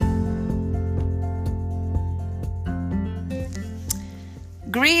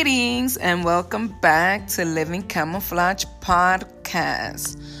Greetings and welcome back to Living Camouflage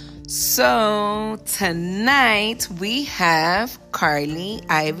Podcast. So tonight we have Carly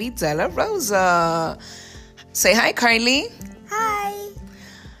Ivy Della Rosa. Say hi, Carly. Hi.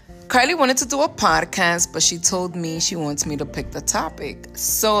 Carly wanted to do a podcast, but she told me she wants me to pick the topic.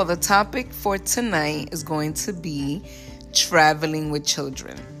 So the topic for tonight is going to be traveling with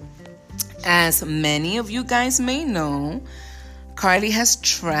children. As many of you guys may know, Carly has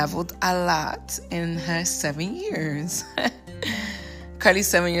traveled a lot in her 7 years. Carly's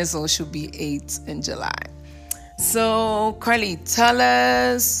 7 years old. She'll be 8 in July. So, Carly, tell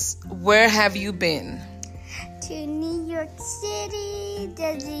us, where have you been? To New York City,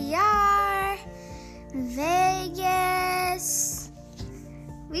 the DR, Vegas.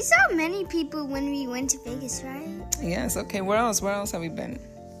 We saw many people when we went to Vegas, right? Yes, okay. Where else? Where else have you been?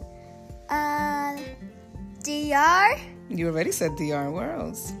 DR. You already said DR. Where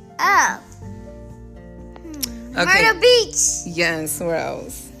else? Oh. Okay. Myrtle Beach. Yes, where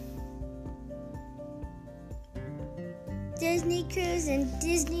else? Disney Cruise and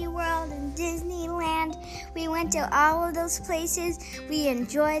Disney World and Disneyland. We went to all of those places. We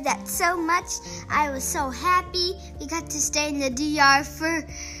enjoyed that so much. I was so happy. We got to stay in the DR for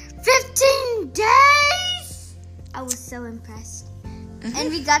 15 days. I was so impressed. And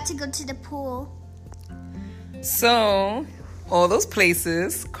we got to go to the pool. So, all those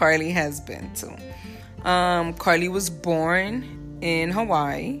places Carly has been to. Carly was born in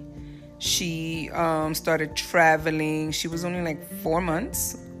Hawaii. She started traveling. She was only like 4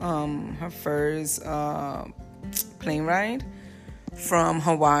 months. Her first plane ride from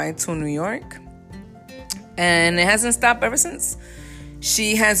Hawaii to New York. And it hasn't stopped ever since.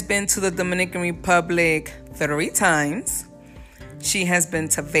 She has been to the Dominican Republic 3 times. She has been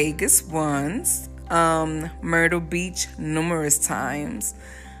to Vegas once. Myrtle Beach numerous times,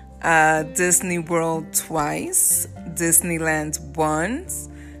 Disney World twice, Disneyland once,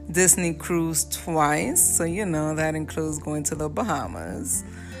 Disney Cruise twice, so you know that includes going to the Bahamas,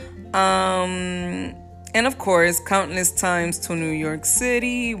 and of course countless times to New York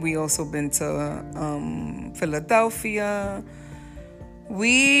City. We also been to Philadelphia.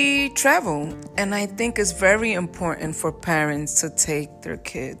 We travel, and I think it's very important for parents to take their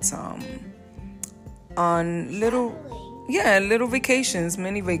kids on little vacations,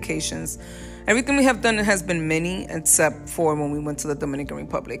 mini vacations. Everything we have done has been mini, except for when we went to the Dominican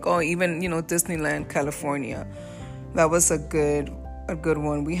Republic, or even Disneyland, California. That was a good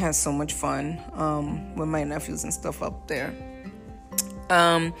one. We had so much fun with my nephews and stuff up there.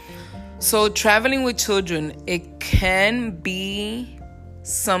 So traveling with children, it can be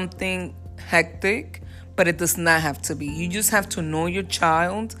something hectic, but it does not have to be. You just have to know your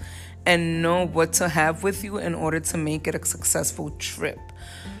child and know what to have with you in order to make it a successful trip.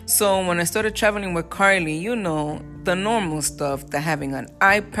 So when I started traveling with Carly, the normal stuff, that having an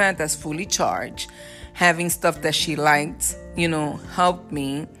iPad that's fully charged, having stuff that she liked, helped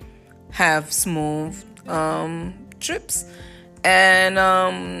me have smooth trips. And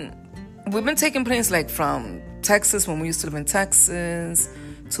we've been taking planes like from Texas, when we used to live in Texas,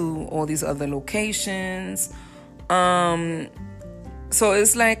 to all these other locations. So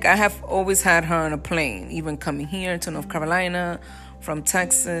it's like I have always had her on a plane, even coming here to North Carolina from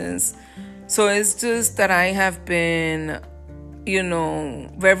Texas. So it's just that I have been,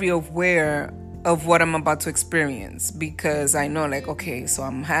 very aware of what I'm about to experience, because I know so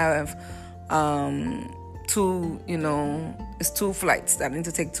I'm have it's 2 flights. I need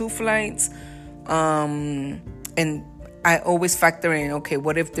to take 2 flights. And I always factor in,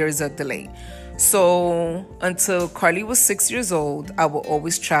 what if there's a delay? So until Carly was 6 years old, I will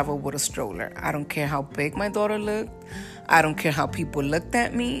always travel with a stroller. I don't care how big my daughter looked. I don't care how people looked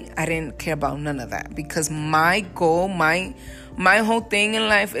at me. I didn't care about none of that, because my goal, my whole thing in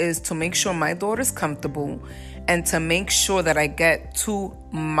life is to make sure my daughter's comfortable and to make sure that I get to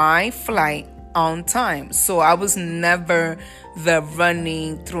my flight on time. So I was never the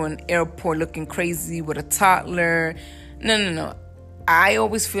running through an airport looking crazy with a toddler. No. I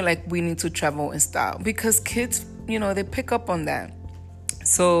always feel like we need to travel in style, because kids, they pick up on that.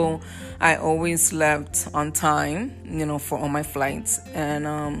 So I always left on time, for all my flights.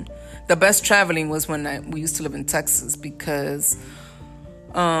 And the best traveling was when we used to live in Texas, because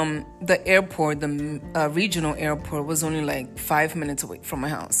the airport, the regional airport, was only like 5 minutes away from my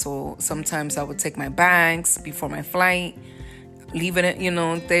house. So sometimes I would take my bags before my flight, leave it,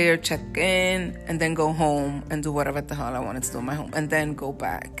 there, check in, and then go home and do whatever the hell I wanted to do in my home, and then go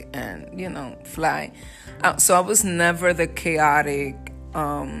back and, fly. So I was never the chaotic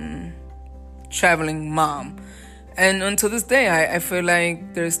traveling mom. And until this day, I feel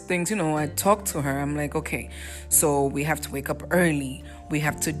like there's things, I talk to her. I'm like, okay, so we have to wake up early. We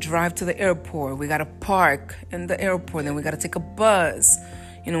have to drive to the airport. We got to park in the airport. Then we got to take a bus,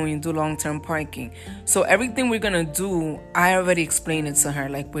 when you do long-term parking. So everything we're going to do, I already explained it to her.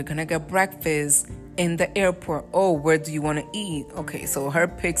 Like, we're going to get breakfast in the airport. Oh, where do you want to eat? Okay, so her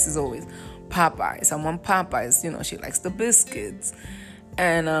picks is always Popeyes. I want Popeyes. She likes the biscuits.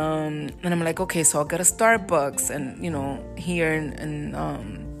 And I'm like, okay, so I'll get a Starbucks. And, here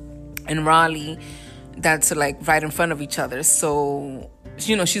in Raleigh, that's like right in front of each other. So,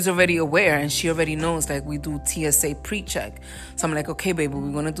 she's already aware and she already knows, like, we do TSA pre-check. So I'm like, okay, baby,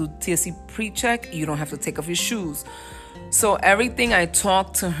 we're going to do TSA pre-check. You don't have to take off your shoes. So everything I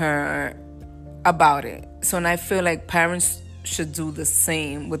talk to her about it. So, and I feel like parents should do the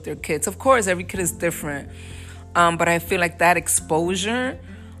same with their kids. Of course, every kid is different. But I feel like that exposure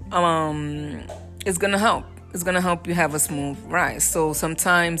is going to help. It's going to help you have a smooth ride. So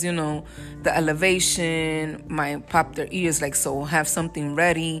sometimes, the elevation might pop their ears. Like, so have something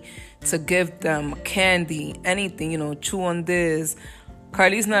ready to give them, candy, anything, chew on this.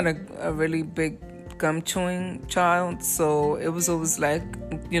 Carly's not a really big gum chewing child. So it was always like,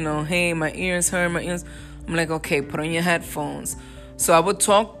 hey, my ears hurt, my ears. I'm like, okay, put on your headphones. So I would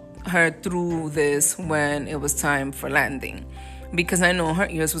talk her through this when it was time for landing, because I know her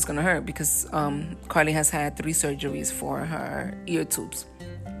ears was gonna hurt, because Carly has had 3 surgeries for her ear tubes.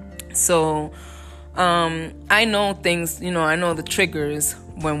 So I know things, I know the triggers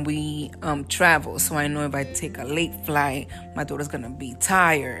when we travel. So I know if I take a late flight, my daughter's gonna be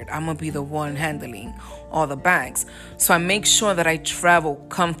tired. I'm gonna be the one handling all the bags. So I make sure that I travel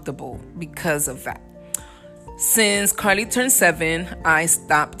comfortable because of that. Since Carly turned 7, I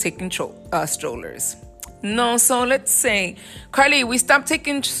stopped taking strollers. No, so let's say, Carly, we stopped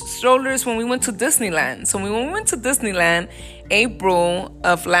taking strollers when we went to Disneyland. So when we went to Disneyland, April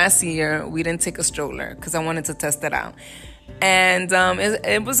of last year, we didn't take a stroller because I wanted to test it out. And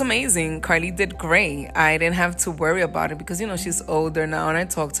it was amazing. Carly did great. I didn't have to worry about it because, she's older now. And I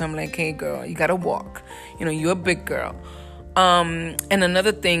talked to her, I'm like, hey, girl, you got to walk. You're a big girl. And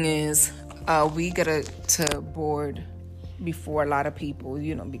another thing is, we get to board before a lot of people,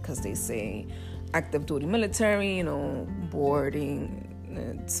 because they say active duty military, boarding,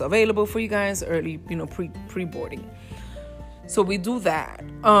 it's available for you guys early, pre-boarding. So we do that.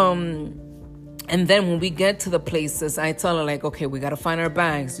 And then when we get to the places, I tell her, like, okay, we got to find our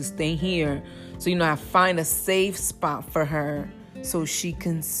bags. You stay here. So, I find a safe spot for her so she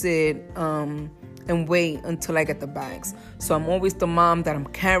can sit and wait until I get the bags. So I'm always the mom that I'm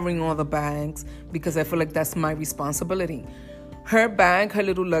carrying all the bags because I feel like that's my responsibility. Her bag, her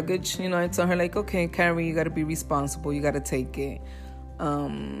little luggage, I tell her, like, okay, Carrie, you got to be responsible. You got to take it.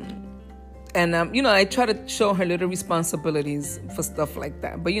 And I try to show her little responsibilities for stuff like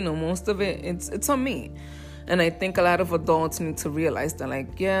that. But, most of it, it's on me. And I think a lot of adults need to realize that,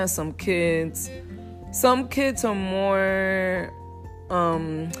 like, yeah, some kids are more,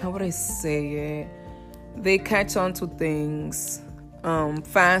 how would I say it? They catch on to things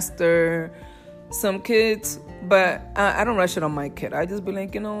faster. Some kids, but I don't rush it on my kid. I just be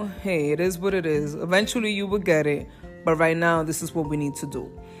like, hey, it is what it is. Eventually you will get it. But right now, this is what we need to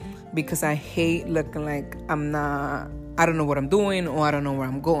do. Because I hate looking like I don't know what I'm doing or I don't know where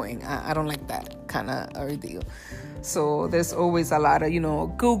I'm going. I don't like that kind of ordeal. So there's always a lot of,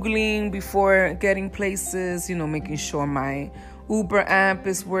 Googling before getting places, making sure my Uber app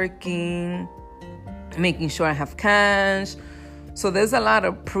is working, making sure I have cash. So there's a lot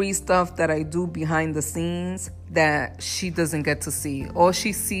of pre-stuff that I do behind the scenes that she doesn't get to see. All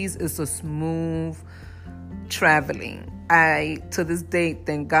she sees is a smooth traveling. To this day,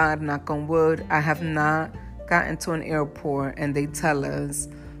 thank God, knock on wood, I have not gotten to an airport and they tell us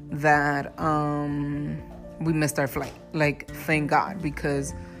that we missed our flight. Like, thank God,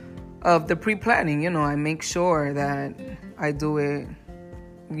 because of the pre-planning. I make sure that I do it,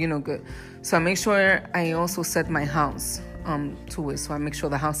 good. So I make sure I also set my house to it. So I make sure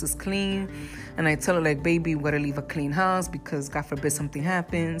the house is clean. And I tell her, like, baby, we got to leave a clean house because God forbid something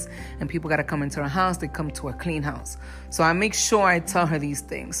happens and people got to come into our house. They come to a clean house. So I make sure I tell her these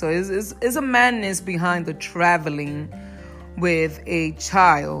things. So it's a madness behind the traveling with a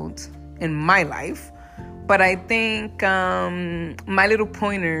child in my life. But I think my little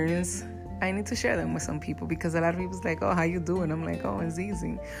pointers, I need to share them with some people because a lot of people's like, oh, how you doing? I'm like, oh, it's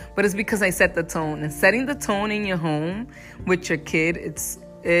easy. But it's because I set the tone. And setting the tone in your home with your kid,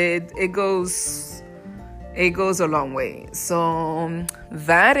 it goes a long way. So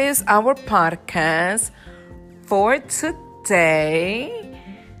that is our podcast for today.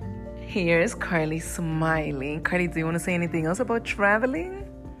 Here's Carly smiling. Carly, do you want to say anything else about traveling?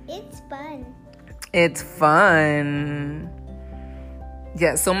 It's fun. It's fun.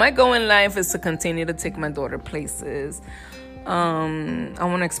 Yeah, so my goal in life is to continue to take my daughter places. I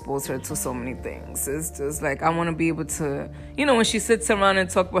want to expose her to so many things. It's just like I want to be able to, when she sits around and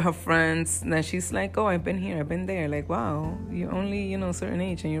talk with her friends, then she's like, oh, I've been here, I've been there. Like, wow, you're only, a certain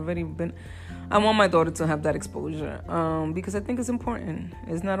age and you've already been. I want my daughter to have that exposure because I think it's important.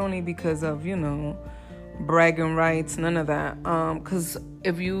 It's not only because of, bragging rights, none of that. Because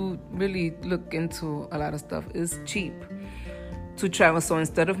if you really look into a lot of stuff, it's cheap to travel. So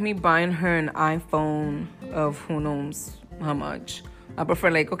instead of me buying her an iPhone of who knows how much, I prefer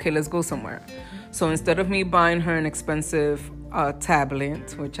okay, let's go somewhere. So instead of me buying her an expensive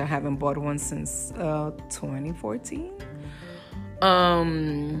tablet, which I haven't bought one since 2014,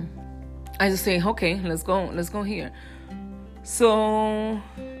 I just say, okay, let's go here. So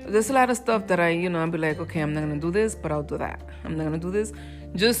there's a lot of stuff that I'll be like, okay, I'm not gonna do this, but I'll do that. I'm not gonna do this,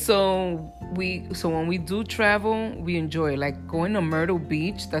 just so when we do travel, we enjoy. Like going to Myrtle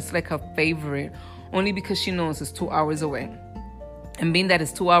Beach, that's like her favorite, only because she knows it's 2 hours away. And being that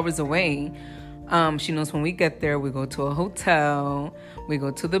it's 2 hours away, she knows when we get there, we go to a hotel, we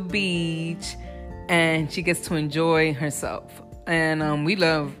go to the beach, and she gets to enjoy herself. And we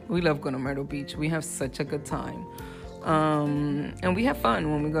love going to Myrtle Beach. We have such a good time. And we have fun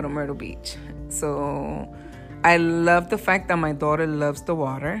when we go to Myrtle Beach. So I love the fact that my daughter loves the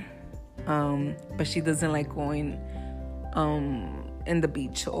water. But she doesn't like going in the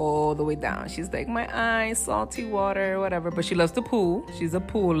beach all the way down. She's like, my eyes, salty water, whatever. But she loves the pool. She's a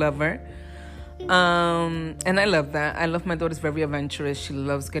pool lover. And I love that. I love my daughter's very adventurous. She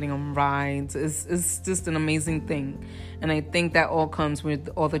loves getting on rides. It's just an amazing thing. And I think that all comes with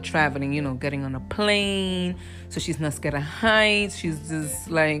all the traveling, getting on a plane. So she's not scared of heights. She's just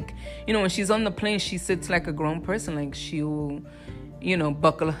like, when she's on the plane, she sits like a grown person. Like she'll,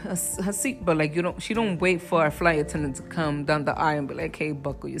 buckle her seatbelt. Like she don't wait for a flight attendant to come down the aisle and be like, hey,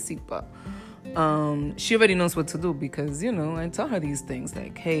 buckle your seatbelt. She already knows what to do because, I tell her these things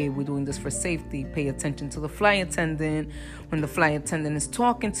like, hey, we're doing this for safety. Pay attention to the flight attendant. When the flight attendant is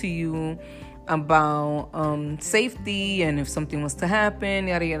talking to you about safety and if something was to happen,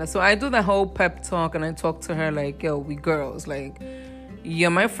 yada, yada. So I do the whole pep talk and I talk to her like, yo, we girls, like,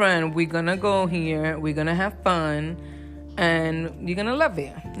 you're my friend. We're going to go here. We're going to have fun and you're going to love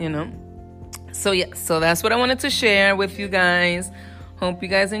it, So, yeah, so that's what I wanted to share with you guys. Hope you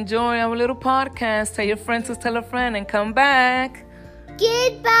guys enjoy our little podcast. Tell your friends to tell a friend and come back.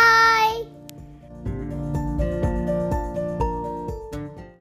 Goodbye.